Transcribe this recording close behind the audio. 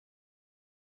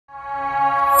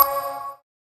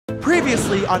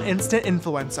Previously on Instant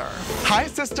Influencer. Hi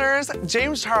sisters,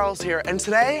 James Charles here, and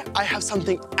today I have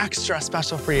something extra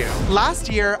special for you.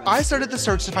 Last year, I started the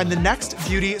search to find the next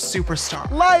beauty superstar.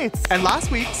 Lights! And last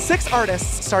week, 6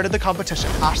 artists started the competition.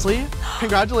 Ashley,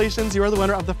 congratulations, you are the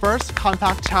winner of the first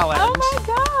Compact Challenge. Oh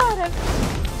my God!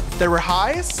 There were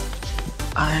highs,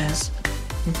 eyes,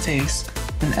 face,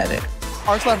 and edit.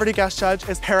 Our celebrity guest judge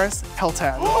is Paris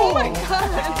Hilton. Oh my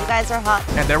God! You guys are hot.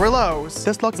 And there were lows.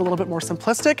 This looks a little bit more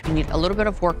simplistic. You need a little bit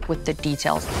of work with the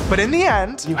details. But in the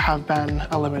end, You have been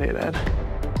eliminated.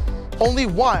 only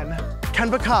one can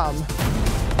become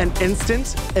an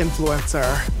instant influencer.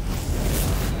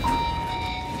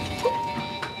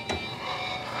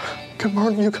 Good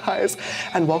morning, you guys,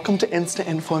 and welcome to Instant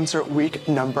Influencer week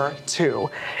number 2.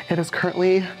 It is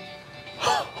currently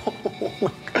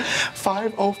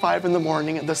 5:05 in the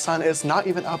morning. The sun is not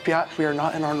even up yet. We are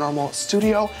not in our normal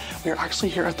studio. We are actually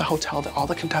here at the hotel that all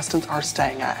the contestants are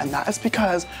staying at, and that is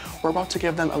because we're about to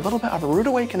give them a little bit of a rude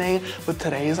awakening with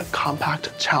today's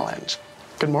Compact Challenge.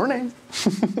 Good morning.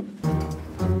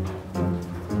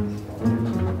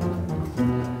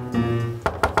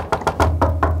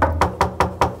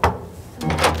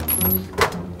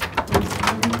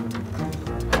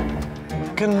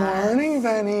 Good morning,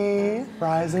 Benny.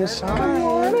 Rise and shine. Good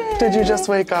morning. Did you just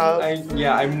wake up?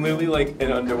 Yeah, I'm literally like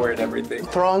in underwear and everything.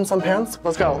 Throw on some pants.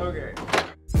 Let's go. Okay.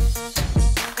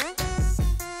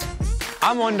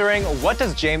 I'm wondering, what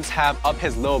does James have up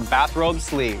his little bathrobe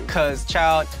sleeve? Cause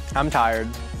child, I'm tired.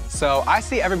 So I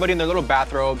see everybody in their little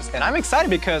bathrobes and I'm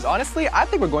excited because honestly, I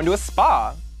think we're going to a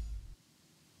spa.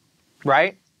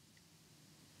 Right?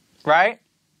 Right?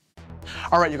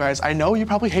 All right, you guys, I know you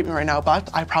probably hate me right now, but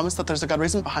I promise that there's a good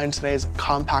reason behind today's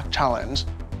Compact Challenge.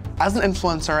 As an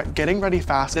influencer, getting ready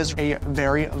fast is a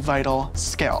very vital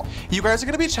skill. You guys are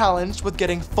gonna be challenged with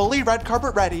getting fully red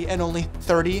carpet ready in only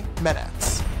 30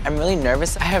 minutes. I'm really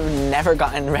nervous. I have never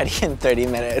gotten ready in 30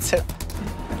 minutes.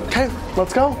 Okay,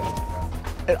 let's go.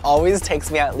 It always takes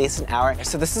me at least an hour,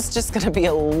 so this is just gonna be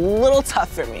a little tough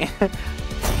for me.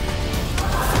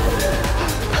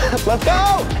 Let's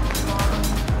go!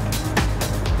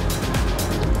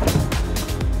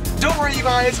 Don't worry, you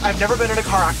guys, I've never been in a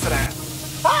car accident.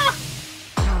 Ah!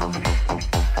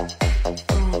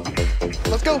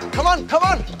 Let's go, come on, come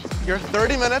on! Your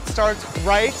 30 minutes starts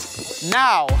right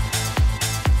now.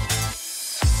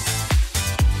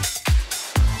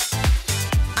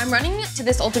 I'm running to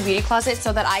this Ulta Beauty closet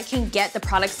so that I can get the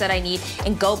products that I need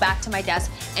and go back to my desk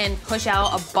and push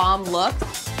out a bomb look.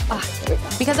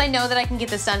 Because I know that I can get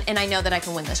this done and I know that I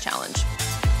can win this challenge.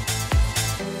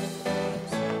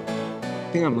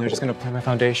 I think I'm literally just gonna apply my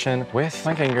foundation with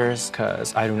my fingers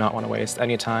because I do not want to waste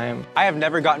any time. I have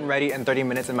never gotten ready in 30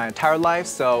 minutes in my entire life,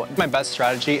 so my best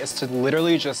strategy is to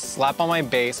literally just slap on my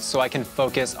base so I can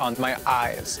focus on my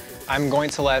eyes. I'm going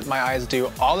to let my eyes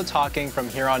do all the talking from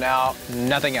here on out,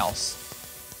 nothing else.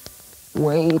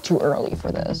 Way too early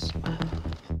for this.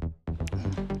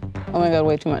 Oh my God,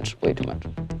 way too much, way too much.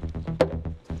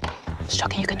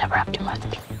 Shocking, you can never have too much.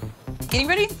 Getting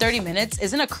ready in 30 minutes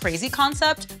isn't a crazy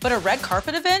concept, but a red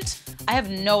carpet event, I have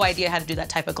no idea how to do that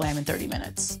type of glam in 30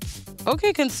 minutes.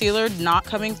 Okay, concealer not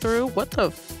coming through. What the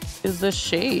f is this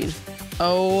shade?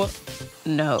 Oh,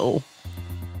 no.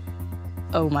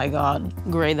 Oh my God,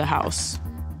 gray the house.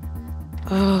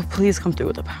 Oh, please come through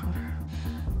with the powder.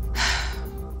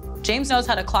 James knows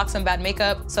how to clock some bad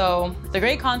makeup, so the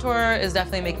gray contour is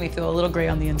definitely making me feel a little gray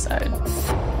on the inside.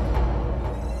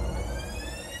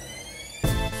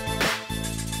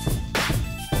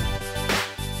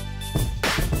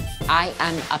 I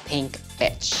am a pink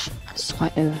bitch. I'm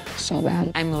sweating so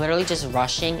bad. I'm literally just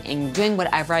rushing and doing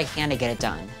whatever I can to get it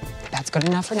done. That's good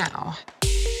enough for now.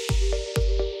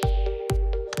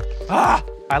 Ah!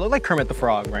 I look like Kermit the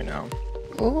Frog right now.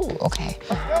 Ooh, okay.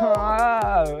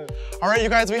 All right, you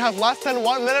guys, we have less than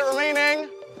 1 minute remaining.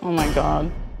 Oh my God.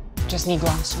 Just need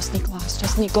gloss, just need gloss,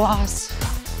 just need gloss.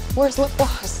 Where's lip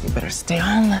gloss? You better stay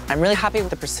on. I'm really happy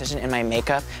with the precision in my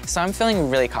makeup, so I'm feeling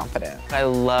really confident. I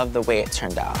love the way it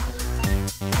turned out.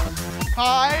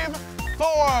 5,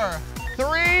 4,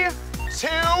 3, 2,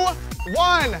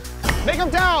 1.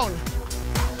 Makeup down.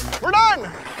 We're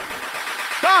done.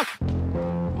 Stop.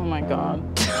 Oh my God.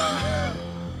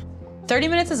 30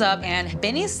 minutes is up and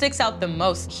Benny sticks out the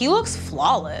most. He looks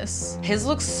flawless. His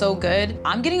looks so good.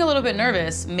 I'm getting a little bit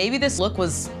nervous. Maybe this look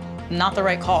was not the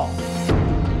right call.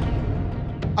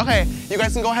 Okay, you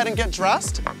guys can go ahead and get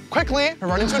dressed quickly. We're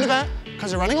running to an event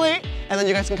because you're running late, and then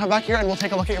you guys can come back here and we'll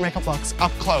take a look at your makeup looks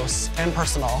up close and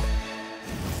personal.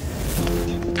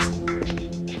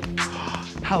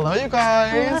 Hello, you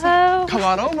guys. Hello. Come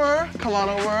on over, come on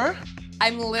over.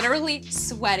 I'm literally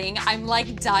sweating. I'm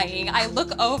like dying. I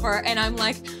look over and I'm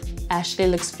like, Ashley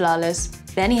looks flawless.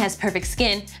 Benny has perfect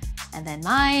skin. And then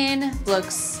mine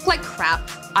looks like crap.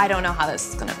 I don't know how this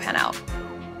is gonna pan out.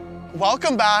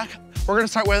 Welcome back. We're gonna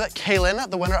start with Kaylin,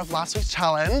 the winner of last week's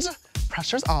challenge.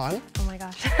 Pressure's on. Oh my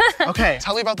gosh. Okay,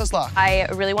 tell me about this look. I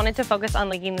really wanted to focus on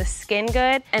making the skin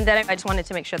good, and then I just wanted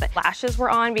to make sure that lashes were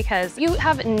on because you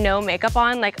have no makeup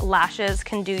on, like lashes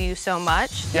can do you so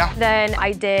much. Yeah. Then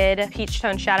I did peach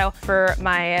tone shadow for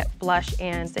my blush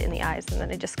and in the eyes, and then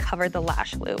I just covered the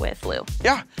lash glue with blue.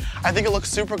 Yeah, I think it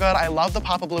looks super good. I love the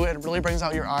pop of blue. It really brings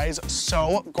out your eyes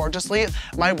so gorgeously.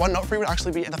 My one note for you would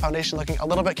actually be the foundation looking a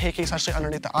little bit cakey, especially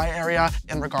underneath the eye area.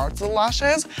 In regards to the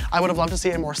lashes, I would have loved to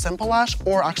see a more simple lash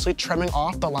or actually trimming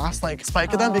off the last like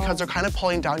spike of them because they're kind of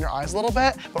pulling down your eyes a little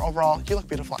bit. But overall, you look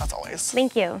beautiful as always.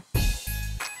 Thank you.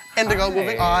 Indigo,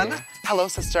 moving on. Hello,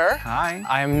 sister. Hi.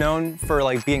 I am known for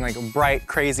like being like bright,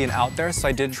 crazy, and out there, so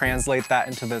I did translate that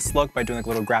into this look by doing like a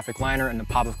little graphic liner and a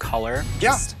pop of color. Yeah.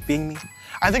 Just being me.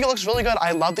 I think it looks really good.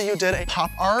 I love that you did a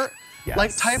pop art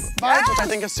like type vibes, which I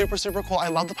think is super, super cool. I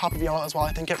love the pop of yellow as well.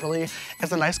 I think it really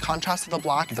is a nice contrast to the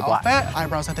black outfit.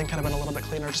 Eyebrows, I think, could have been a little bit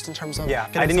cleaner just in terms of I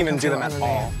didn't even do them at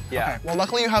all. Yeah. Okay, well,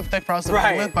 luckily you have thick brows to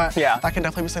begin with, but yeah. that can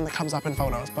definitely be something that comes up in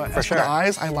photos. But For as for the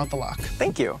eyes, I love the look.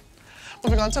 Thank you.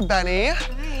 Moving on to Benny.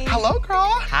 Hi. Hello,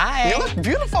 girl. Hi. You look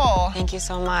beautiful. Thank you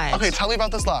so much. Okay, tell me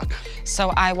about this look. So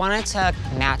I wanted to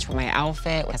match with my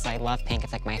outfit because I love pink.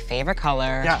 It's like my favorite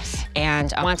color. Yes.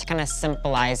 And I wanted to kind of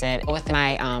symbolize it with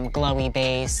my glowy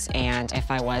base. And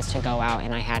if I was to go out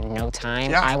and I had no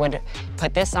time, I would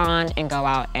put this on and go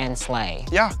out and slay.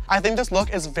 Yeah, I think this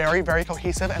look is very, very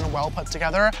cohesive and well put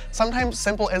together. Sometimes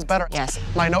simple is better. Yes.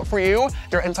 My note for you,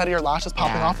 your inside of your lash is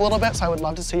popping off a little bit, so I would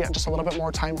love to see just a little bit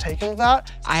more time taken with that.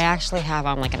 I actually have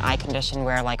like an eye condition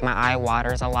where like my eye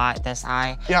waters a lot, this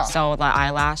eye. Yeah. So the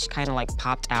eyelash kind of like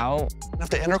popped out. If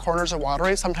the inner corners are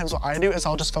watery, sometimes what I do is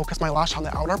I'll just focus my lash on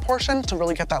the outer portion to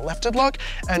really get that lifted look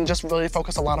and just really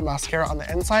focus a lot of mascara on the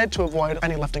inside to avoid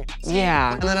any lifting.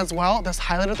 Yeah. And then as well, this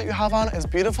highlighter that you have on is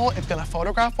beautiful. It's gonna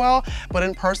photograph well, but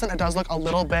in person it does look a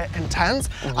little bit intense.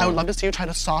 I would love to see you try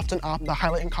to soften up the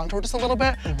highlight and contour just a little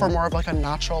bit for more of like a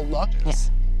natural look.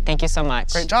 Yes. Thank you so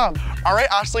much. Great job. All right,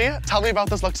 Ashley, tell me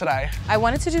about this look today. I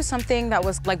wanted to do something that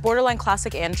was like borderline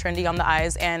classic and trendy on the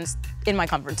eyes and in my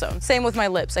comfort zone. Same with my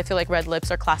lips. I feel like red lips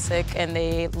are classic and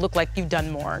they look like you've done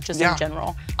more just in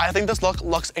general. I think this look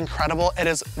looks incredible. It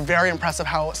is very impressive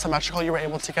how symmetrical you were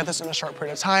able to get this in a short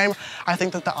period of time. I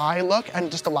think that the eye look and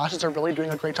just the lashes are really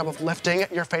doing a great job of lifting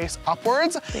your face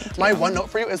upwards. My one note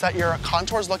for you is that your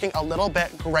contour is looking a little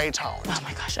bit gray toned. Oh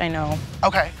my gosh, I know.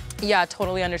 Okay. Yeah,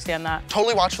 totally understand that.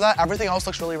 Totally watch for that. Everything else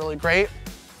looks really, really great.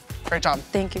 Great job.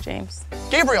 Thank you, James.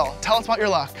 Gabriel, tell us about your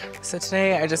look. So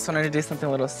today I just wanted to do something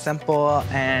a little simple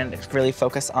and really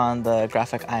focus on the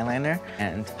graphic eyeliner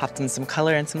and popped in some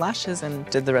color and some lashes and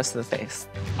did the rest of the face.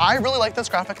 I really like this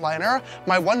graphic liner.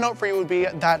 My one note for you would be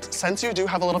that since you do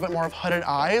have a little bit more of hooded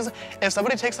eyes, if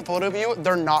somebody takes a photo of you,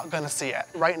 they're not gonna see it.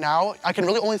 Right now, I can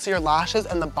really only see your lashes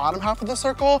and the bottom half of the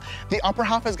circle. The upper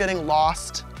half is getting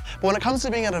lost. But when it comes to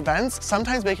being at events,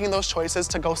 sometimes making those choices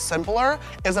to go simpler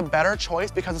is a better choice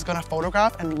because it's gonna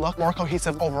photograph and look more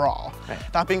cohesive overall. Right.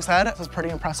 That being said, this is pretty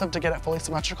impressive to get it fully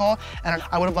symmetrical, and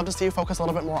I would have loved to see you focus a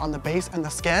little bit more on the base and the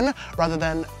skin rather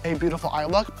than a beautiful eye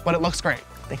look, but it looks great.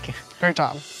 Thank you. Great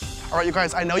job. All right, you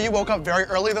guys, I know you woke up very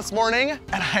early this morning,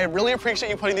 and I really appreciate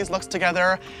you putting these looks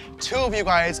together. Two of you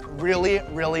guys really,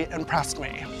 really impressed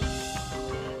me.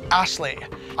 Ashley,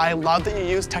 I love that you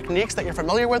use techniques that you're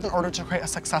familiar with in order to create a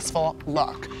successful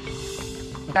look.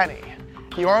 Benny,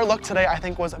 your look today I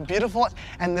think was beautiful,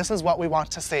 and this is what we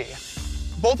want to see.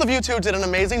 Both of you two did an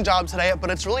amazing job today, but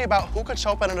it's really about who could show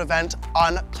up at an event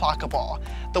unclockable.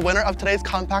 The winner of today's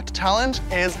compact challenge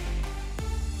is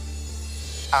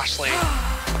Ashley.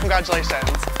 Congratulations.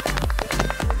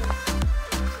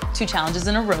 2 challenges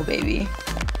in a row, baby.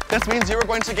 This means you are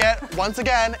going to get, once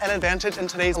again, an advantage in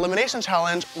today's elimination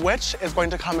challenge, which is going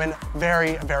to come in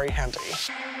very, very handy.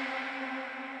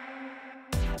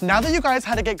 Now that you guys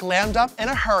had to get glammed up in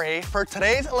a hurry for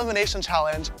today's elimination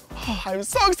challenge, I'm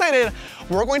so excited.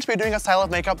 We're going to be doing a style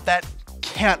of makeup that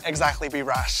can't exactly be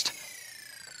rushed.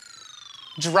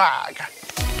 Drag.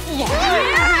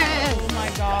 Yes! Oh my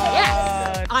God.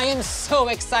 Yes! I am so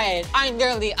excited. I'm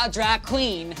literally a drag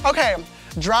queen. Okay.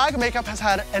 Drag makeup has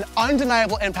had an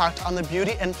undeniable impact on the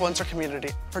beauty influencer community.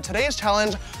 For today's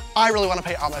challenge, I really want to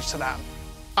pay homage to them.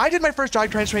 I did my first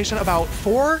drag transformation about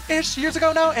 4-ish years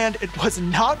ago now, and it was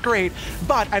not great,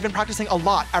 but I've been practicing a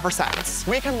lot ever since.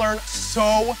 We can learn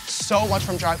so much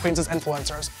from drag queens as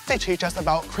influencers. They teach us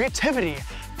about creativity,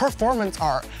 performance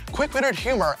art, quick-witted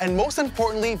humor, and most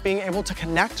importantly, being able to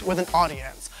connect with an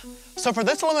audience. So for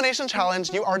this elimination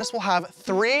challenge, you artists will have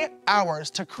 3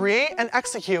 hours to create and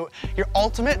execute your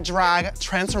ultimate drag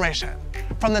transformation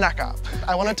from the neck up.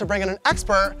 I wanted to bring in an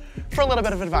expert for a little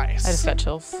bit of advice. I just got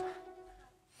chills.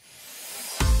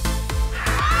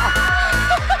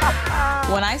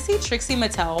 When I see Trixie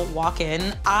Mattel walk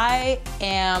in, I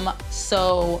am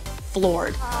so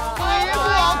floored.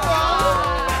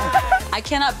 I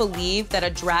cannot believe that a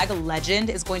drag legend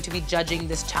is going to be judging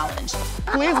this challenge.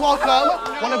 Please welcome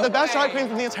one of the best drag queens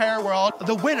in the entire world,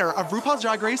 the winner of RuPaul's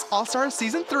Drag Race All-Stars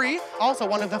Season 3, also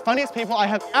one of the funniest people I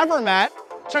have ever met,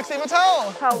 Trixie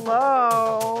Mattel.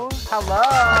 Hello.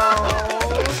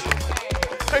 Hello.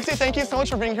 Trixie, thank you so much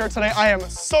for being here today. I am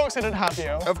so excited to have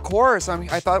you. Of course.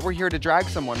 I thought we're here to drag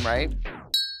someone, right?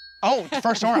 Oh,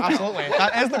 for sure, absolutely.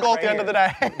 That is the goal at the end of the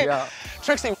day. Yeah.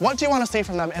 Trixie, what do you want to see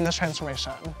from them in this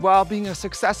transformation? Well, being a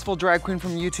successful drag queen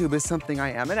from YouTube is something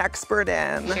I am an expert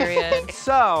in. Period.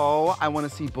 So, I want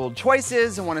to see bold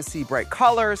choices, I want to see bright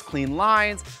colors, clean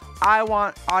lines. I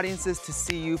want audiences to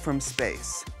see you from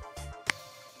space.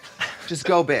 Just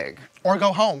go big. Or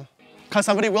go home, because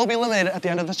somebody will be eliminated at the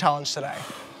end of the challenge today.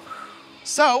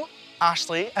 So,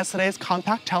 Ashley, as today's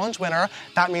compact challenge winner,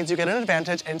 that means you get an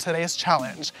advantage in today's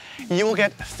challenge. You will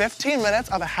get 15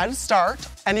 minutes of a head start,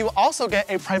 and you will also get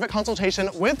a private consultation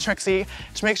with Trixie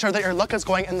to make sure that your look is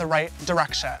going in the right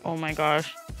direction. Oh my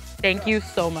gosh. Thank you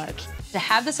so much. To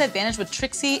have this advantage with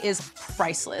Trixie is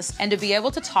priceless. And to be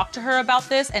able to talk to her about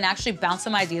this and actually bounce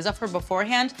some ideas off her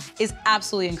beforehand is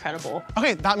absolutely incredible.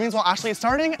 Okay, that means while Ashley is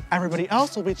starting, everybody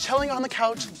else will be chilling on the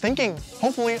couch thinking,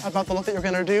 hopefully, about the look that you're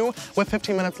gonna do with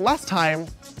 15 minutes less time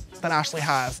than Ashley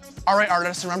has. All right,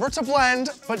 artists, remember to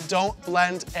blend, but don't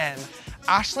blend in.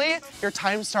 Ashley, your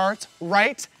time starts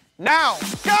right now.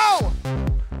 Go!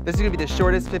 This is gonna be the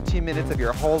shortest 15 minutes of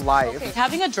your whole life. Okay.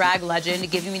 Having a drag legend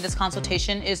giving me this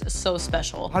consultation is so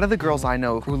special. A lot of the girls I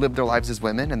know who live their lives as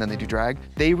women and then they do drag,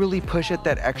 they really push it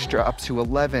that extra up to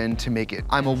 11 to make it,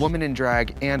 I'm a woman in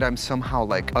drag and I'm somehow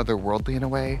like otherworldly in a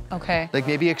way. Okay. Like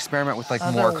maybe experiment with like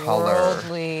more color.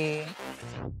 Otherworldly.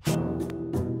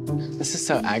 This is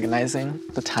so agonizing,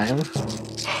 the time.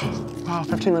 Wow,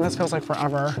 15 minutes feels like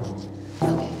forever.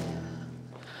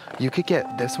 You could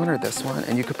get this one or this one,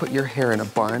 and you could put your hair in a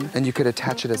bun, and you could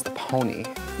attach it as the pony.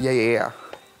 Yeah.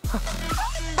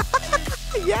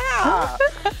 Yeah!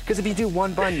 Because if you do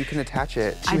one bun, you can attach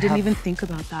it. I didn't even think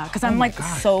about that, because I'm like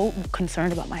so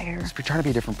concerned about my hair. If you're trying to be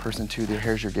a different person too, your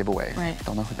hair's your giveaway. Right.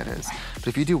 Don't know who that is. But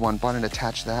if you do one bun and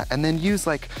attach that, and then use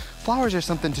like flowers or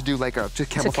something to do like to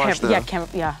camouflage the...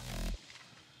 Yeah.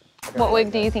 What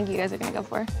wig do you think you guys are gonna go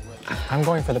for? I'm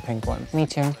going for the pink one. Me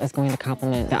too. It's going to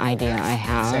complement the idea I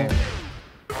have. Same.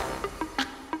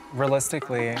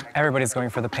 Realistically, everybody's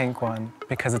going for the pink one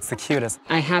because it's the cutest.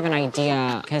 I have an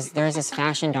idea because there's this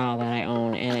fashion doll that I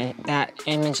own, and that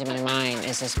image in my mind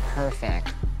is just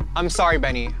perfect. I'm sorry,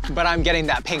 Benny, but I'm getting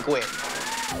that pink wig. You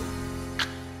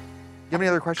have any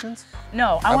other questions?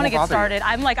 No, I want to won't get bother you. started.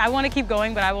 I'm like, I want to keep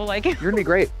going, but I will like... You're gonna be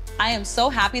great. I am so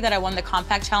happy that I won the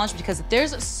compact challenge because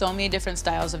there's so many different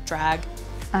styles of drag.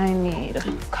 I need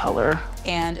color.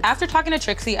 And after talking to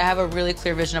Trixie, I have a really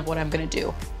clear vision of what I'm gonna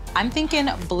do. I'm thinking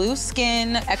blue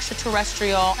skin,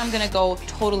 extraterrestrial. I'm gonna go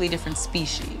totally different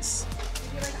species.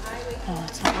 Oh,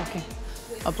 it's not working.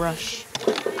 A brush.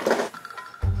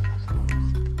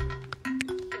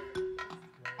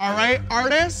 All right,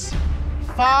 artists,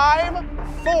 5,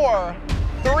 4,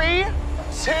 3,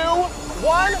 2,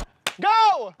 1,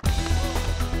 go!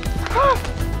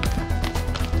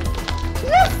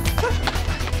 Yes!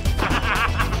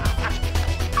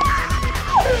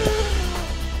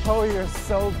 Oh, you're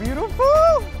so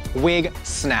beautiful. Wig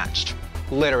snatched,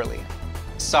 literally.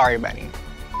 Sorry, Benny.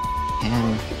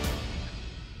 And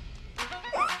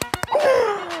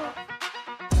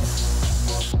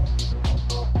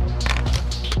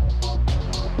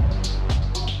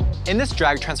In this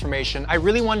drag transformation, I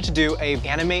really wanted to do a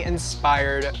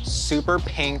anime-inspired, super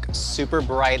pink, super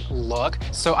bright look.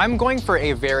 So I'm going for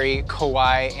a very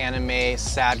kawaii anime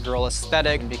sad girl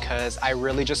aesthetic because I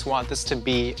really just want this to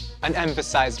be an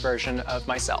emphasized version of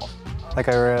myself. Like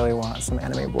I really want some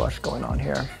anime blush going on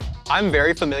here. I'm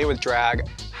very familiar with drag.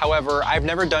 However, I've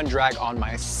never done drag on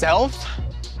myself.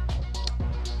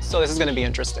 So this is gonna be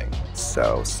interesting.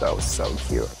 So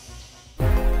cute.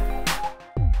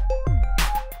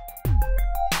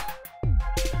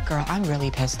 girl, I'm really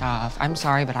pissed off. I'm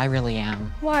sorry, but I really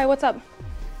am. Why? What's up?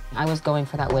 I was going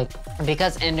for that wig.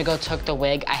 Because Indigo took the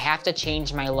wig, I have to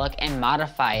change my look and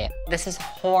modify it. This is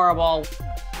horrible.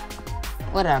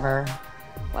 Whatever.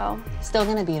 Well, still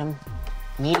gonna beat him.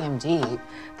 Medium deep.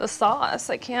 the sauce.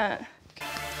 I can't.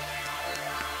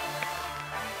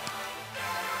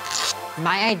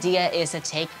 My idea is to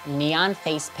take neon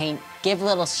face paint, give a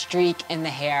little streak in the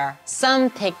hair,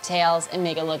 some pigtails, and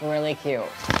make it look really cute.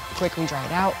 Quickly dry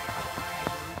it out.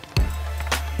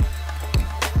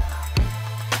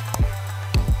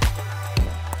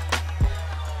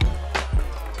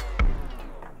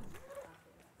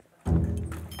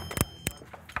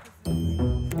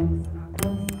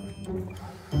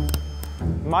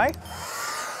 Mike?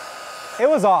 It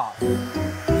was off.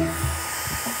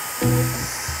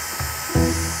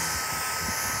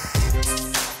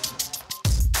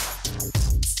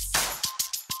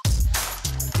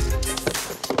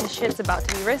 This shit's about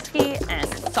to be risky, and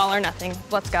it's all or nothing.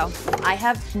 Let's go. I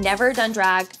have never done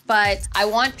drag, but I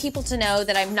want people to know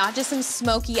that I'm not just some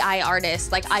smoky eye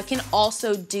artist. Like, I can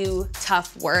also do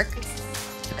tough work.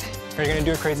 Okay. Are you gonna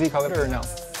do a crazy color or no?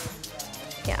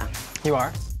 Yeah. You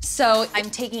are? So I'm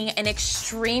taking an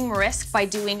extreme risk by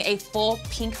doing a full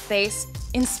pink face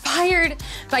inspired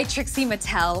by Trixie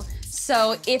Mattel.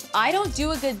 So if I don't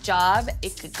do a good job,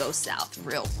 it could go south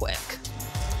real quick.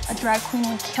 A drag queen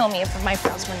would kill me if my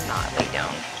brows were not laid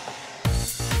down.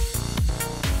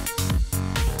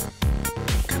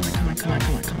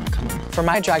 Come on. For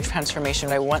my drag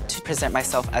transformation, I want to present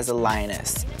myself as a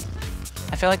lioness.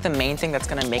 I feel like the main thing that's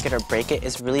gonna make it or break it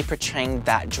is really portraying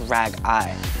that drag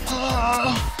eye.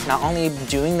 Not only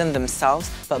doing them themselves,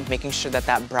 but making sure that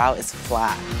that brow is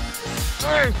flat.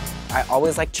 I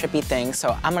always like trippy things,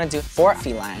 so I'm gonna do 4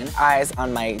 feline eyes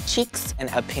on my cheeks and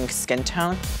a pink skin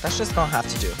tone. That's just gonna have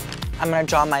to do. I'm gonna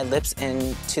draw my lips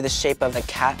into the shape of a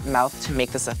cat mouth to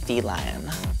make this a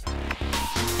feline.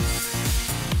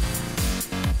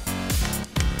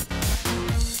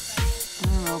 I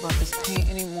don't know about this paint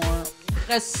anymore.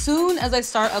 As soon as I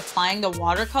start applying the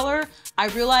watercolor, I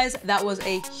realize that was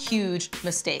a huge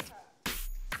mistake.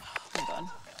 Oh my God,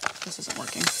 this isn't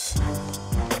working.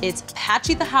 It's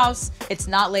patchy the house, it's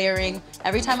not layering.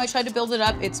 Every time I try to build it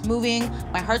up, it's moving.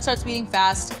 My heart starts beating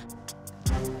fast.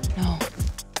 No. Oh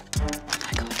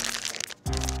my God.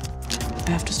 I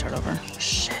have to start over.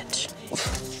 Shit.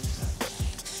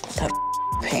 That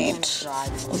paint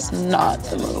was not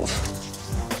the move.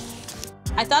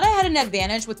 I thought I had an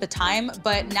advantage with the time,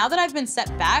 but now that I've been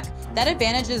set back, that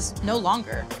advantage is no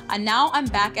longer. And now I'm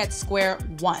back at square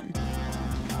one.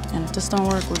 And if this don't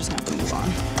work, we're just gonna have to move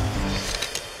on.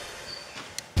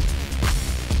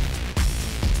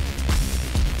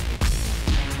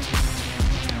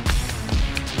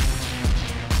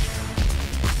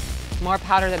 More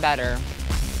powder, the better.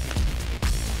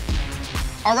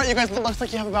 All right, you guys, it looks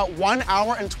like you have about 1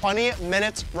 hour and 20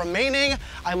 minutes remaining.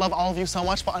 I love all of you so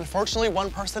much, but unfortunately,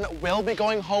 one person will be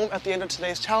going home at the end of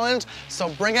today's challenge, so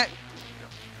bring it.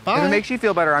 Bye. If it makes you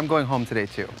feel better, I'm going home today,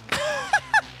 too.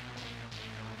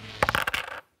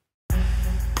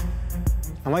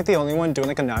 I'm like the only one doing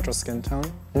like a natural skin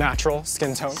tone. Natural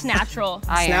skin tone. It's natural.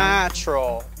 It's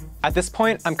natural. At this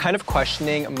point, I'm kind of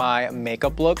questioning my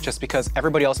makeup look just because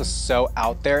everybody else is so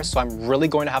out there, so I'm really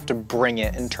going to have to bring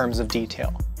it in terms of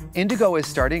detail. Indigo is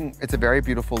starting, it's a very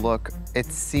beautiful look. It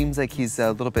seems like he's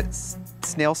a little bit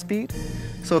snail speed.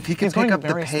 So if he can pick up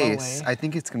the pace, slowly. I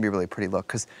think it's gonna be a really pretty look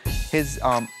because his,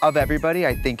 of everybody,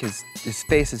 I think his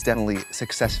face is definitely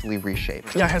successfully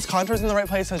reshaped. Yeah, his contour's in the right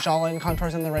place, his jawline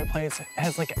contour's in the right place.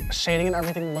 His like shading and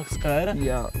everything looks good.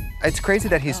 Yeah. It's crazy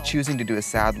that he's choosing to do a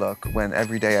sad look when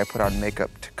every day I put on makeup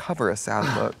to cover a sad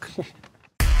look.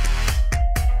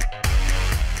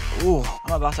 Ooh,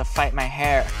 I'm about to fight my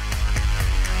hair.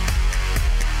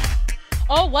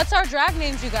 Oh, what's our drag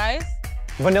names, you guys?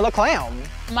 Vanilla Clown.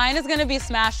 Mine is gonna be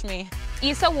Smash Me.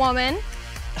 Issa Woman.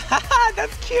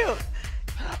 That's cute.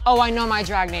 Oh, I know my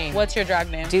drag name. What's your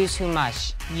drag name? Do Too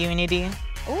Much. Unity.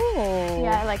 Ooh.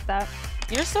 Yeah, I like that.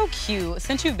 You're so cute.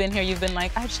 Since you've been here, you've been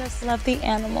like, I just love the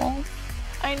animals.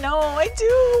 I know, I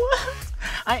do.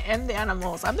 I am the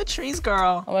animals. I'm the trees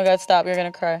girl. Oh my God, stop, you're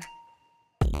gonna cry.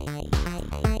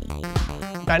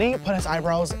 Benny put his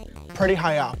eyebrows pretty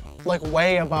high up, like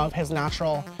way above his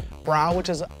natural brow, which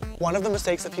is one of the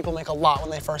mistakes that people make a lot when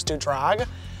they first do drag.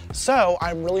 So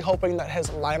I'm really hoping that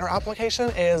his liner application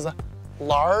is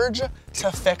large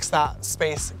to fix that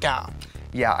space gap.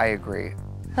 Yeah, I agree.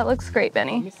 That looks great,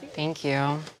 Benny. Thank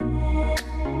you.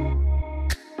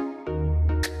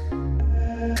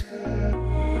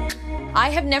 I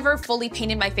have never fully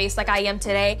painted my face like I am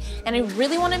today, and I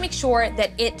really want to make sure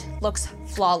that it looks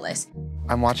flawless.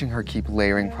 I'm watching her keep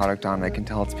layering product on, and I can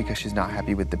tell it's because she's not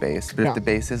happy with the base. But if the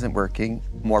base isn't working,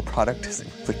 more product isn't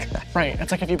really good. Right,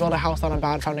 it's like if you build a house on a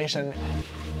bad foundation.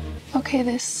 Okay,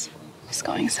 this is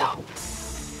going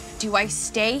south. Do I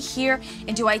stay here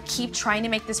and do I keep trying to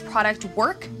make this product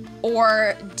work?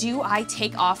 Or do I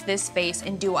take off this face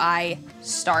and do I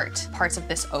start parts of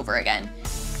this over again?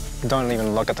 Don't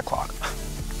even look at the clock.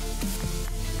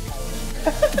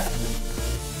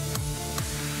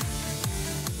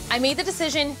 I made the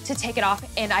decision to take it off,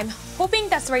 and I'm hoping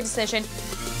that's the right decision.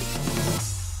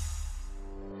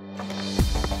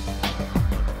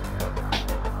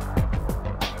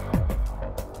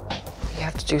 We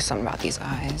have to do something about these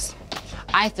eyes.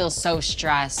 I feel so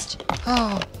stressed.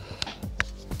 Oh.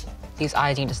 These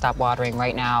eyes need to stop watering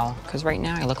right now, because right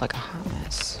now I look like a hot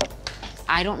mess.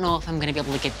 I don't know if I'm gonna be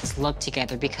able to get this look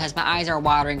together because my eyes are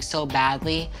watering so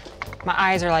badly. My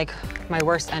eyes are like my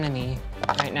worst enemy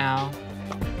right now.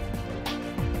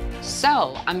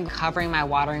 So I'm covering my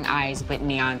watering eyes with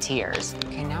neon tears.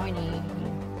 Okay, now I need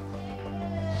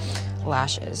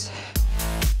lashes.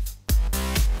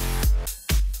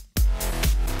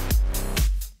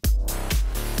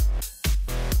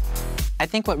 I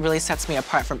think what really sets me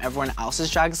apart from everyone else's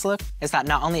drag's look is that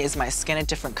not only is my skin a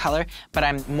different color, but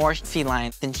I'm more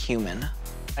feline than human.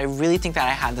 I really think that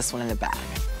I had this one in the bag.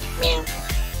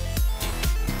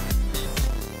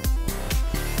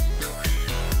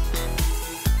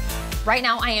 Right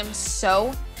now, I am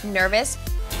so nervous.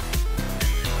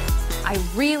 I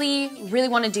really, really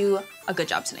want to do a good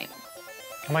job tonight.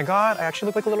 Oh my God, I actually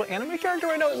look like a little anime character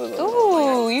right now.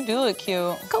 Ooh, you do look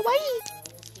cute. Kawaii.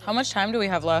 How much time do we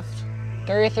have left?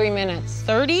 33 minutes.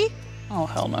 30? Oh,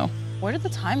 hell no. Where did the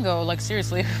time go? Like,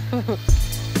 seriously.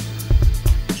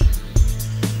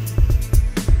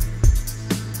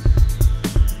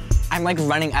 I'm like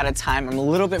running out of time. I'm a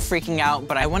little bit freaking out,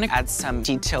 but I want to add some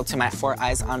detail to my 4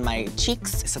 eyes on my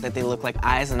cheeks so that they look like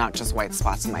eyes and not just white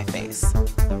spots in my face.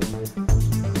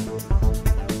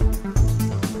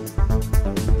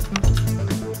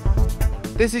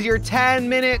 This is your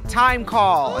 10-minute time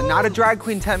call, and not a drag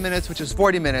queen 10 minutes, which is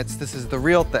 40 minutes. This is the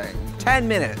real thing. 10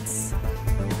 minutes.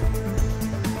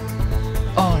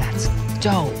 Oh, that's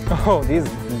dope. Oh, these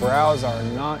brows are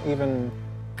not even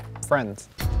friends.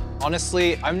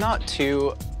 Honestly, I'm not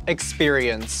too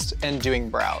experienced in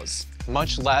doing brows,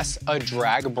 much less a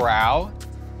drag brow.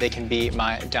 They can be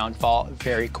my downfall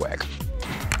very quick.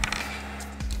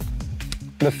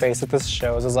 The face that this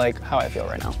shows is like how I feel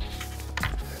right now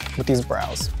with these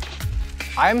brows.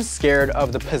 I'm scared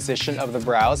of the position of the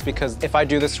brows because if I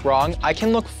do this wrong, I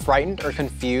can look frightened or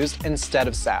confused instead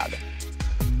of sad.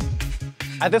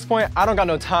 At this point, I don't got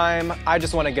no time. I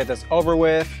just want to get this over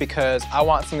with because I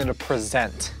want something to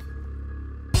present.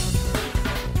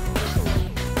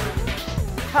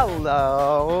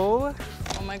 Hello.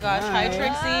 Oh my gosh, hi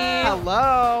Trixie.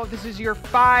 Hello, this is your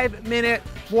 5-minute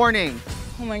warning.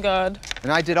 Oh my God.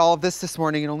 And I did all of this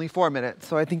morning in only 4 minutes,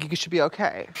 so I think you should be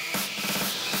okay.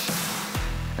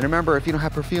 And remember, if you don't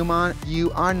have perfume on,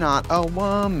 you are not a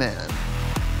woman.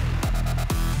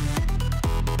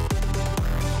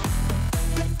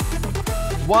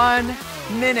 One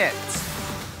minute.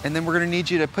 And then we're gonna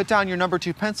need you to put down your number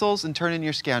 2 pencils and turn in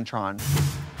your Scantron.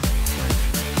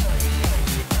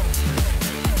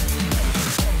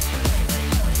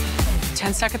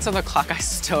 Ten seconds on the clock, I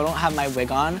still don't have my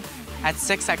wig on. At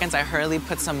 6 seconds, I hurriedly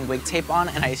put some wig tape on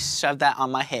and I shoved that on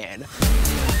my head.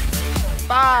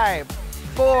 5,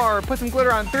 4, put some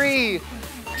glitter on. 3,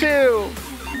 2,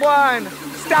 1,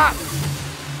 stop.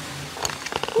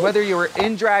 Whether you were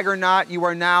in drag or not, you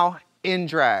are now in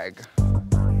drag.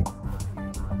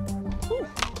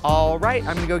 All right,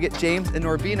 I'm gonna go get James and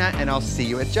Norvina and I'll see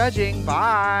you at judging.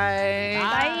 Bye.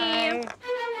 Bye.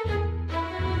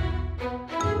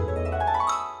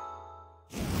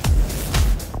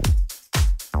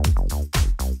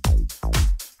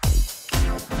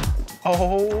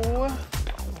 Oh,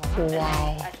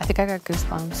 wow. I think I got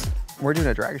goosebumps. We're doing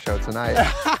a drag show tonight.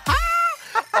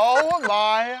 Oh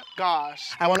my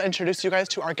gosh. I want to introduce you guys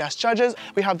to our guest judges.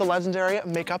 We have the legendary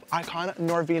makeup icon,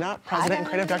 Norvina, president and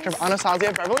creative director of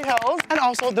Anastasia Beverly Hills, and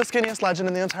also the skinniest legend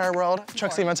in the entire world,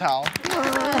 Trixie Mattel.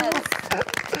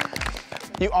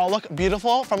 You all look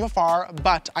beautiful from afar,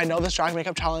 but I know this drag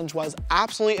makeup challenge was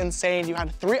absolutely insane. You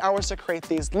had 3 hours to create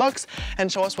these looks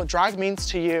and show us what drag means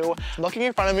to you. Looking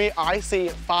in front of me, I see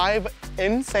 5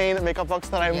 insane makeup looks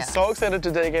that I'm so excited to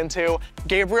dig into.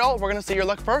 Gabriel, we're gonna see your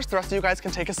look first. The rest of you guys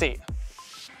can take a seat.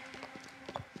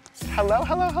 Hello,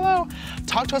 hello, hello.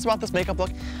 Talk to us about this makeup look.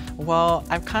 Well,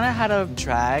 I've kind of had a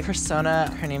drag persona.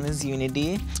 Her name is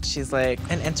Unity. She's like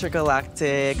an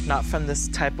intergalactic, not from this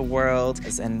type of world,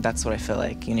 and that's what I feel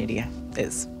like Unity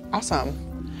is. Awesome.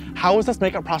 How was this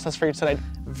makeup process for you today?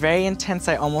 Very intense.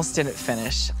 I almost didn't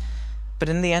finish. But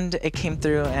in the end, it came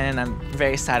through, and I'm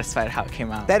very satisfied how it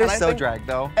came out. That is so drag,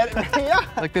 though. Yeah.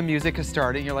 Like the music is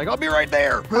starting, you're like, I'll be right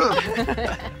there.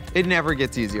 It never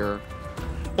gets easier.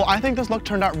 Well, I think this look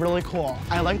turned out really cool.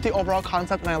 I like the overall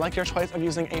concept, and I like your choice of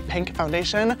using a pink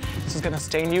foundation. This is gonna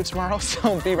stain you tomorrow,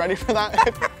 so be ready for that.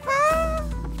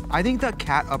 I think the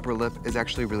cat upper lip is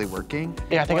actually really working.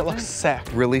 Yeah, I think it looks sick.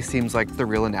 Really seems like the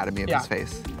real anatomy of his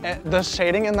face. The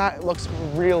shading in that looks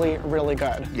really, really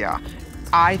good. Yeah.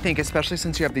 I think, especially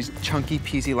since you have these chunky,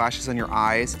 peasy lashes on your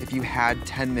eyes, if you had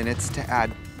 10 minutes to add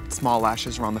small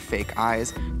lashes around the fake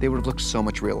eyes, they would have looked so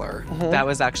much realer. That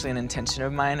was actually an intention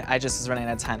of mine. I just was running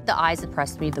out of time. The eyes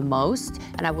impressed me the most,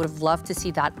 and I would have loved to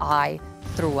see that eye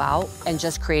throughout and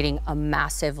just creating a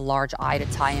massive, large eye to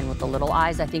tie in with the little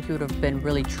eyes. I think it would have been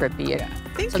really trippy.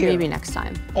 Thank so you. maybe next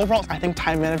time. Overall, I think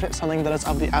time management is something that is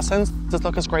of the essence. This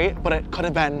look is great, but it could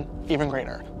have been even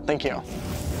greater. Thank you.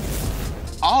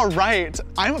 All right,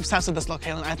 I'm obsessed with this look,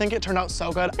 Kaylin. I think it turned out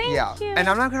so good. Thank you. And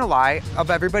I'm not gonna lie, of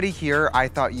everybody here, I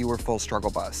thought you were full struggle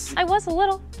bus. I was a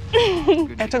little.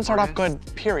 It didn't start off good,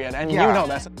 period, and you know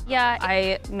this. Yeah,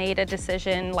 I made a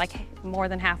decision like more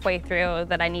than halfway through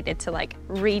that I needed to like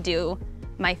redo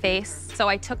my face. So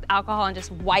I took alcohol and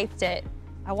just wiped it.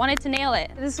 I wanted to nail it.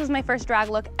 This was my first drag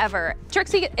look ever.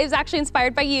 Trixie is actually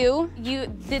inspired by you. You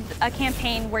did a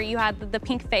campaign where you had the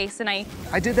pink face, and I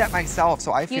did that myself,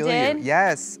 so I feel you. did?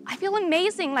 Yes. I feel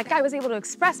amazing. Like I was able to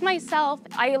express myself.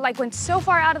 I like went so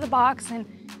far out of the box, and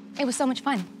it was so much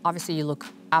fun. Obviously, you look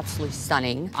absolutely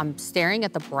stunning. I'm staring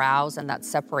at the brows and that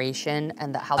separation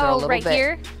and how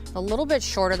they're a little bit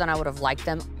shorter than I would have liked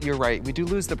them. You're right, we do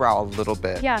lose the brow a little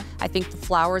bit. Yeah. I think the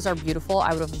flowers are beautiful.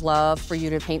 I would have loved for you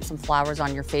to paint some flowers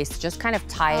on your face to just kind of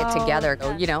tie it together.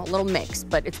 Yeah. You know, a little mix,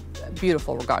 but it's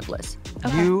beautiful regardless.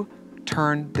 Okay. You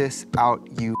turned this out,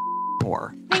 you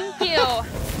whore. Thank you.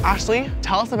 Ashley,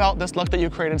 tell us about this look that you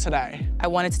created today. I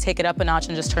wanted to take it up a notch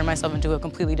and just turn myself into a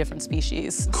completely different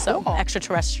species. Cool. So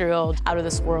extraterrestrial, out of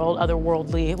this world,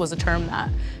 otherworldly was a term that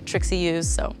Trixie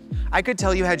used, so. I could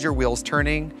tell you had your wheels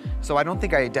turning, so I don't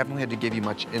think I definitely had to give you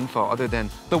much info other than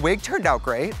the wig turned out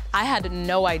great. I had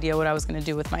no idea what I was gonna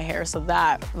do with my hair, so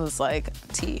that was like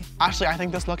tea. Ashley, I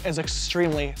think this look is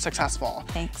extremely successful.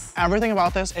 Thanks. Everything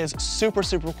about this is super,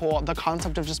 super cool. The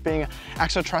concept of just being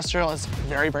extraterrestrial is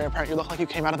very, very apparent. You look like you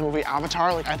came out of the movie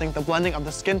Avatar. Like, I think the blending of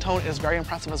the skin tone is very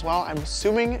impressive as well. I'm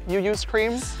assuming you used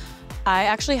creams? I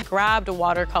actually grabbed a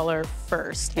watercolor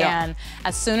first, and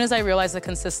as soon as I realized the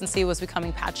consistency was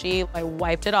becoming patchy, I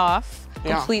wiped it off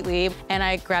completely, and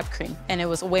I grabbed cream. And it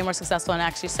was way more successful, and I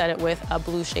actually set it with a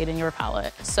blue shade in your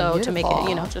palette. So to make it,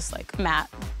 you know, just like matte.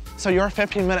 So your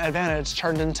 15-minute advantage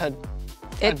turned into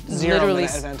a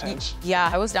 0-minute advantage. Yeah,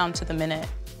 I was down to the minute.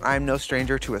 I'm no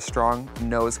stranger to a strong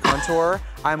nose contour.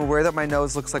 I'm aware that my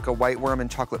nose looks like a white worm in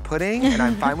chocolate pudding, and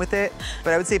I'm fine with it.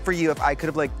 But I would say for you, if I could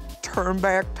have like turned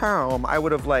back time, I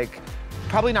would have like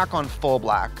probably not gone full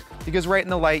black. Because right in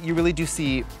the light, you really do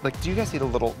see, like, do you guys see the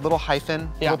little hyphen,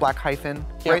 little black hyphen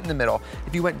right in the middle?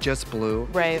 If you went just blue.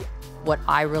 Right. What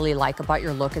I really like about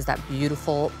your look is that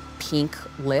beautiful pink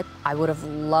lip. I would have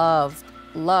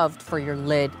loved for your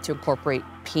lid to incorporate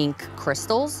pink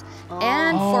crystals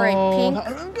and for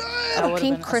a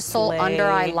pink crystal under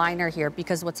eye liner here,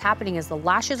 because what's happening is the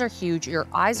lashes are huge, your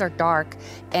eyes are dark,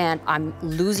 and I'm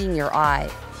losing your eye.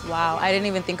 Wow, I didn't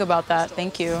even think about that.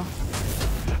 Thank you.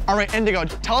 All right, Indigo,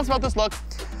 tell us about this look.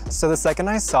 So the second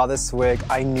I saw this wig,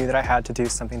 I knew that I had to do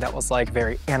something that was like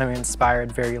very anime inspired,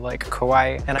 very like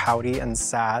kawaii and pouty and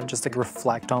sad, just to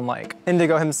reflect on like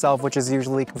Indigo himself, which is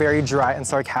usually very dry and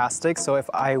sarcastic. So if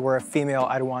I were a female,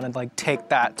 I'd want to like take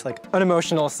that to like an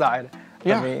emotional side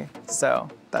of me. So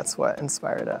that's what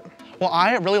inspired it. Well,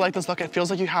 I really like this look. It feels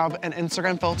like you have an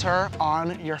Instagram filter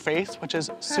on your face, which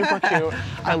is super cute.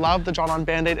 I love the drawn-on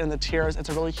Band-Aid and the tears. It's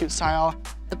a really cute style.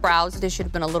 The brows, they should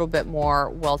have been a little bit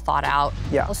more well thought out.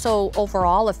 Yeah. Also,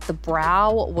 overall, if the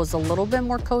brow was a little bit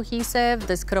more cohesive,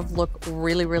 this could have looked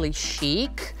really, really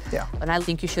chic. Yeah. And I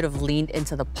think you should have leaned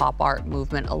into the pop art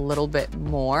movement a little bit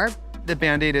more. The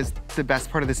Band-Aid is the best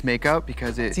part of this makeup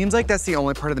because it seems like that's the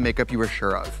only part of the makeup you were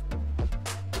sure of.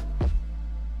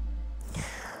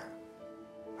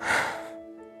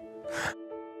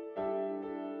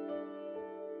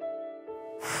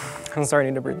 I'm sorry, I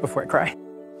need to breathe before I cry.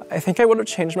 I think I would have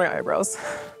changed my eyebrows.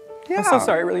 Yeah. I'm so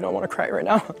sorry, I really don't want to cry right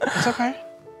now. It's okay.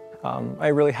 I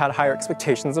really had higher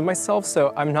expectations of myself,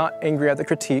 so I'm not angry at the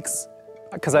critiques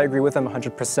because I agree with them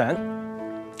 100%,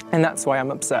 and that's why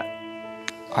I'm upset.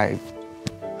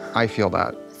 I feel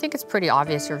that. I think it's pretty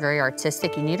obvious you're very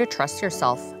artistic. You need to trust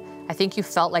yourself. I think you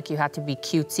felt like you had to be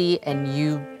cutesy, and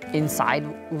you inside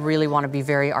really want to be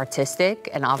very artistic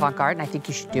and avant-garde, and I think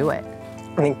you should do it.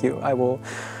 Thank you. I will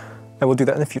do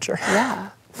that in the future. Yeah,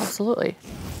 absolutely.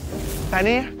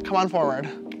 Benny, come on forward.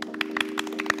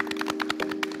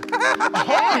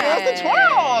 Oh, there's the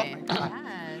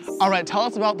twirl! All right, tell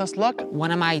us about this look.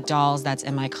 One of my dolls that's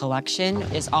in my collection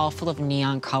is all full of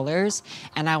neon colors,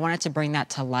 and I wanted to bring that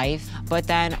to life. But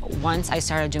then once I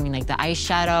started doing like the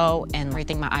eyeshadow and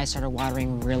everything, my eyes started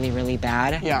watering really, really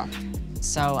bad. Yeah.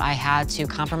 So I had to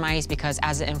compromise because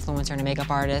as an influencer and a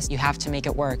makeup artist, you have to make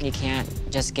it work. You can't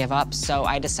just give up. So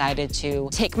I decided to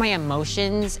take my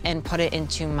emotions and put it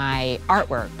into my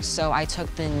artwork. So I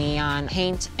took the neon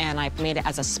paint and I made it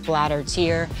as a splatter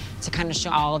tear to kind of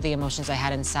show all of the emotions I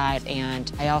had inside.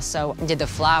 And I also did the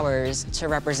flowers to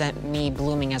represent me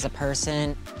blooming as a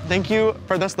person. Thank you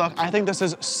for this look. I think this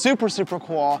is super, super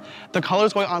cool. The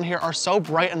colors going on here are so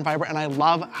bright and vibrant, and I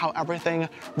love how everything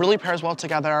really pairs well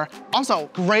together. Also,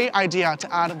 great idea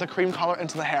to add the cream color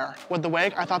into the hair. With the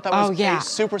wig, I thought that was a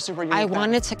super, super unique thing.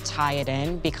 wanted to tie it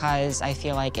in because I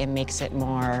feel like it makes it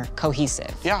more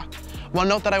cohesive. Yeah. One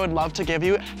note that I would love to give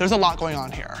you, there's a lot going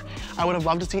on here. I would have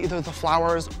loved to see either the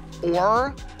flowers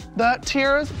or the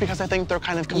tears, because I think they're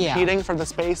kind of competing for the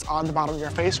space on the bottom of your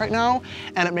face right now,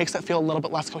 and it makes it feel a little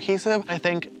bit less cohesive. I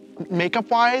think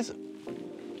makeup-wise, it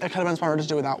could have been smarter to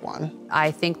do that one.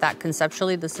 I think that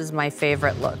conceptually, this is my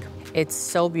favorite look. It's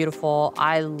so beautiful.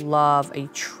 I love a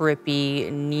trippy,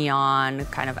 neon,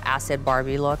 kind of acid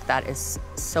Barbie look. That is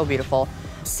so beautiful.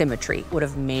 Symmetry would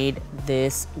have made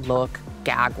this look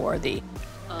gag-worthy.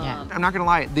 I'm not gonna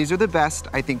lie, these are the best,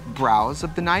 I think, brows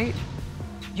of the night.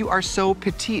 You are so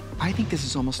petite. I think this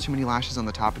is almost too many lashes on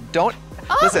the top.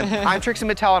 Listen, I'm Trixie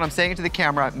Mattel and I'm saying it to the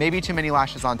camera, maybe too many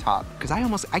lashes on top. Because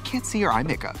I can't see your eye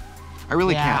makeup. I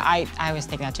really can't. I was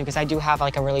thinking that too, because I do have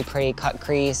like a really pretty cut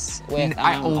crease with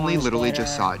I only literally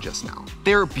just saw it just now.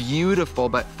 They're beautiful,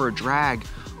 but for drag,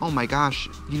 oh my gosh,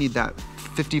 you need that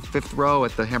 55th row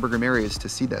at the Hamburger Mary's to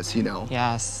see this, you know?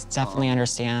 Yes, definitely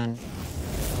understand.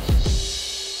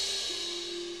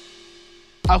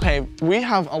 Okay, we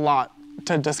have a lot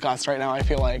to discuss right now, I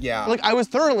feel like. Yeah. Like, I was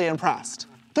thoroughly impressed.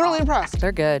 Thoroughly impressed.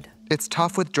 They're good. It's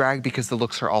tough with drag because the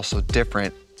looks are also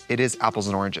different. It is apples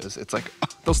and oranges. It's like,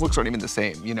 those looks aren't even the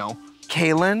same, you know?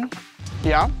 Kaylin,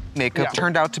 makeup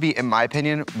turned out to be, in my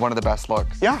opinion, one of the best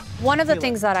looks. Yeah. One of the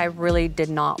things that I really did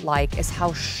not like is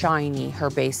how shiny her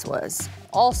base was.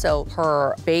 Also,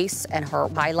 her base and her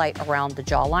highlight around the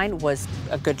jawline was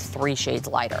a good 3 shades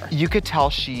lighter. You could tell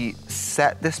she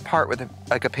set this part with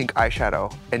like a pink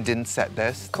eyeshadow and didn't set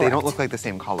this. Correct. They don't look like the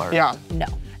same color. Yeah. No.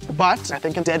 But I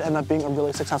think it did end up being a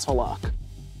really successful look.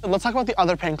 Let's talk about the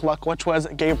other pink look, which was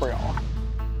Gabriel.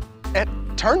 It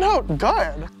turned out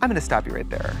good. I'm gonna stop you right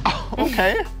there. Oh,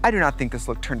 okay. I do not think this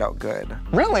look turned out good.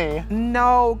 Really?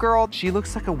 No, girl. She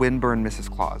looks like a windburn Mrs.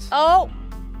 Claus. Oh!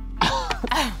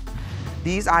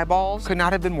 These eyeballs could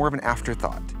not have been more of an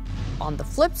afterthought. On the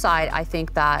flip side, I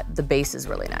think that the base is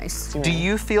really nice. Do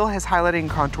you feel his highlighting and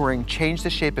contouring changed the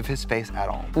shape of his face at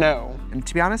all? No. And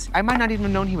to be honest, I might not even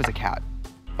have known he was a cat.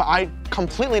 But I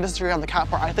completely disagree on the cat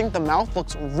part. I think the mouth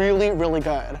looks really, really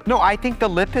good. No, I think the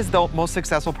lip is the most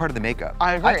successful part of the makeup.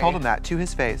 I agree. I told him that to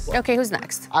his face. Okay, who's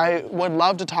next? I would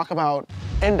love to talk about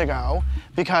Indigo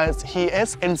because he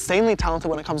is insanely talented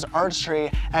when it comes to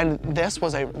artistry, and this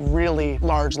was a really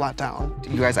large letdown.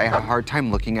 You guys, I had a hard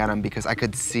time looking at him because I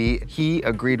could see he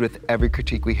agreed with every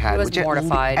critique we had. He was which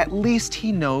mortified. At least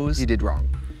he knows he did wrong.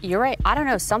 You're right. I don't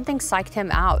know, something psyched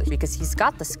him out because he's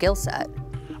got the skill set.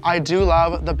 I do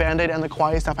love the Band-Aid and the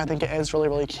kawaii stuff. I think it is really,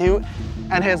 really cute.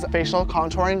 And his facial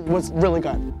contouring was really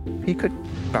good. He could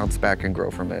bounce back and grow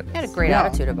from it. He had a great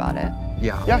attitude about it.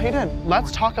 Yeah. Yeah, he did.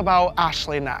 Let's talk about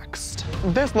Ashley next.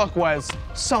 This look was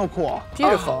so cool.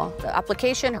 Beautiful. The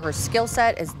application, her skill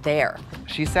set is there.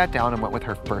 She sat down and went with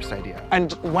her first idea.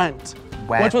 And went.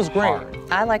 Which was great. Hard.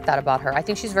 I like that about her. I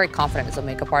think she's very confident as a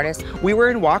makeup artist. We were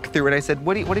in walkthrough and I said,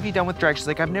 what have you done with drag? She's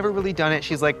like, I've never really done it.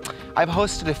 She's like, I've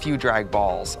hosted a few drag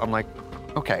balls. I'm like,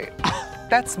 okay,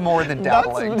 that's more than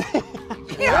dabbling.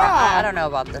 Yeah. I don't know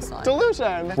about this one.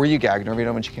 Delusion. Were you gagged,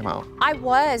 Norvina, when she came out? I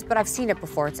was, but I've seen it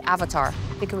before. It's Avatar.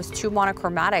 I think it was too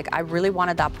monochromatic. I really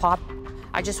wanted that pop.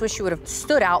 I just wish she would have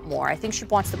stood out more. I think she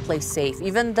wants to play safe,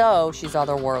 even though she's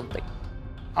otherworldly.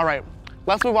 All right,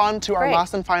 let's move on to our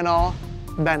last and final,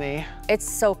 Benny. It's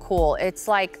so cool. It's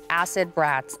like acid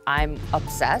brats. I'm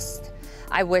obsessed.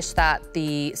 I wish that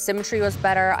the symmetry was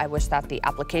better. I wish that the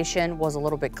application was a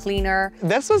little bit cleaner.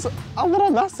 This was a little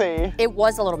messy. It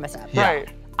was a little messy. Yeah. Right.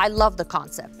 I love the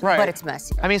concept, but it's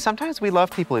messy. I mean, sometimes we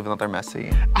love people even though they're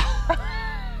messy.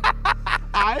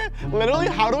 Literally,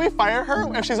 how do we fire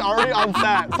her if she's already on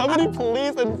set? Somebody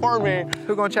please inform me.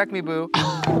 Who gonna check me, boo?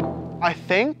 I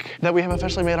think that we have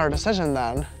officially made our decision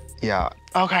then. Yeah.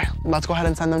 Okay, let's go ahead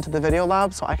and send them to the video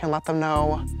lab so I can let them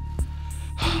know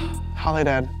how they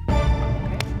did.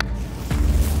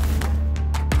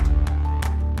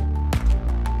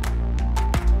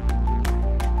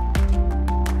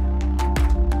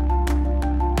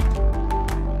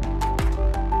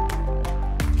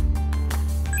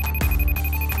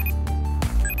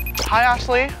 Hi,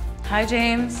 Ashley. Hi,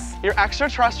 James. Your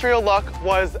extraterrestrial look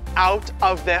was out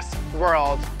of this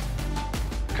world.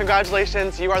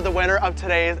 Congratulations, you are the winner of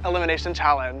today's Elimination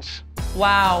Challenge.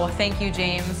 Wow, thank you,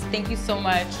 James. Thank you so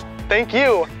much. Thank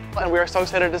you, and we are so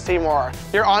excited to see more.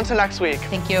 You're on to next week.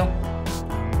 Thank you.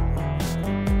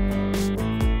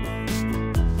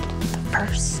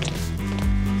 First.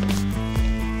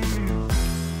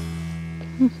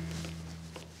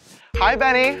 Hi,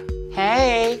 Benny.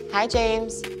 Hey, hi,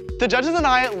 James. The judges and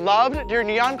I loved your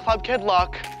neon club kid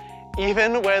look,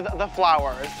 even with the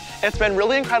flowers. It's been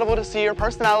really incredible to see your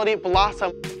personality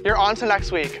blossom. You're on to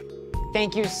next week.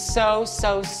 Thank you so,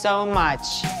 so, so much.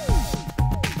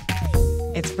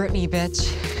 It's Brittany,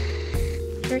 bitch.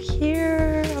 You're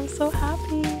here. I'm so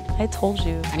happy. I told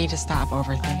you. I need to stop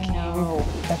overthinking. No,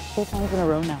 that's 2 times in a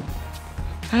row now.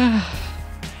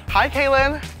 Hi,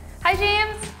 Kaylin. Hi,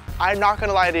 James. I'm not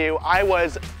gonna lie to you. I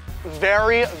was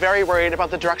very, very worried about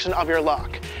the direction of your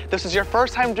look. This is your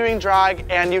first time doing drag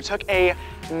and you took a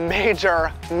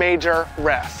major, major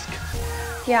risk.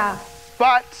 Yeah.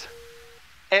 But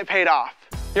it paid off.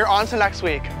 You're on to next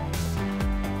week.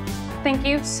 Thank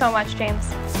you so much,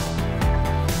 James.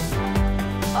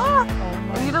 Oh,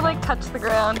 I need to like touch the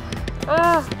ground.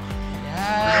 Oh.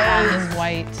 Yes. Is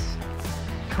white.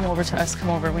 Come over to us. Come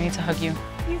over. We need to hug you.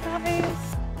 You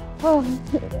guys. Oh.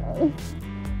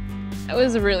 I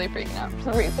was really freaking out for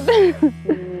some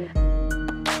reason.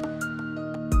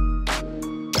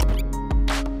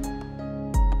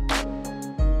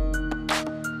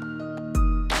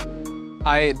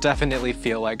 I definitely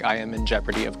feel like I am in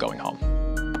jeopardy of going home.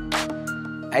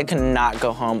 I cannot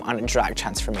go home on a drag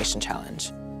transformation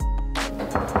challenge.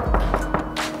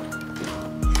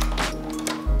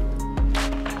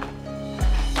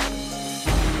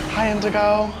 Hi,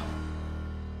 Indigo.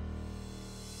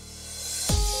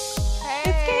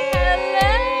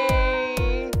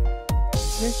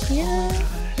 You're here.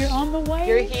 You're on the way.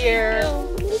 You're here.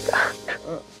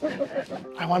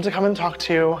 I wanted to come and talk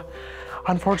to you.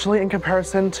 Unfortunately, in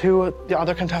comparison to the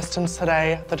other contestants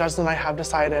today, the judges and I have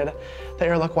decided that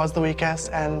your look was the weakest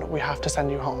and we have to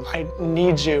send you home. I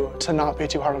need you to not be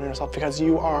too hard on yourself because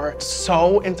you are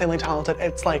so insanely talented.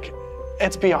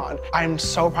 It's beyond. I'm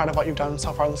so proud of what you've done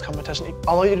so far in this competition.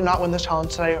 Although you did not win this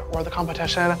challenge today or the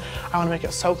competition, I want to make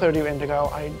it so clear to you, Indigo,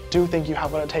 I do think you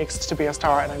have what it takes to be a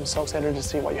star and I'm so excited to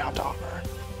see what you have to offer.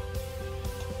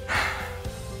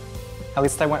 At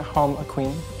least I went home a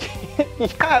queen.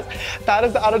 Yes, that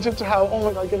is the attitude to have. Oh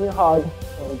my God, give me a hug.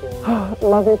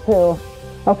 Love you too.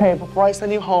 Okay, before I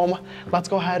send you home, let's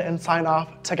go ahead and sign off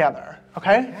together,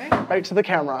 okay? Right to the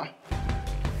camera.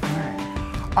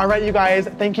 All right, you guys,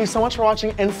 thank you so much for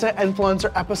watching Instant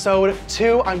Influencer episode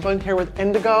 2. I'm joined here with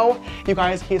Indigo. You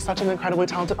guys, he is such an incredibly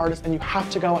talented artist and you have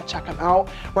to go check him out.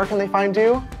 Where can they find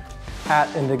you?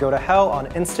 At Indigo to Hell on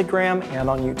Instagram and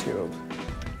on YouTube.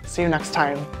 See you next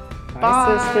time.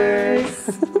 Bye,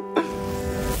 sisters.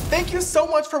 Thank you so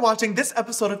much for watching this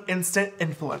episode of Instant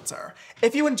Influencer.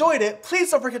 If you enjoyed it, please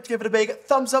don't forget to give it a big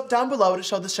thumbs up down below to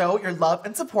show the show your love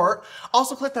and support.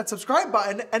 Also click that subscribe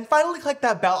button and finally click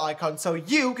that bell icon so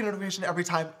you get a notification every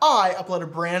time I upload a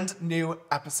brand new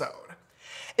episode.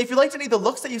 If you liked any of the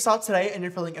looks that you saw today and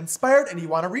you're feeling inspired and you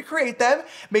want to recreate them,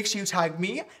 make sure you tag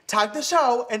me, tag the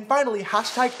show, and finally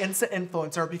hashtag Instant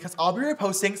Influencer because I'll be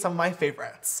reposting some of my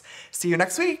favorites. See you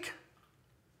next week.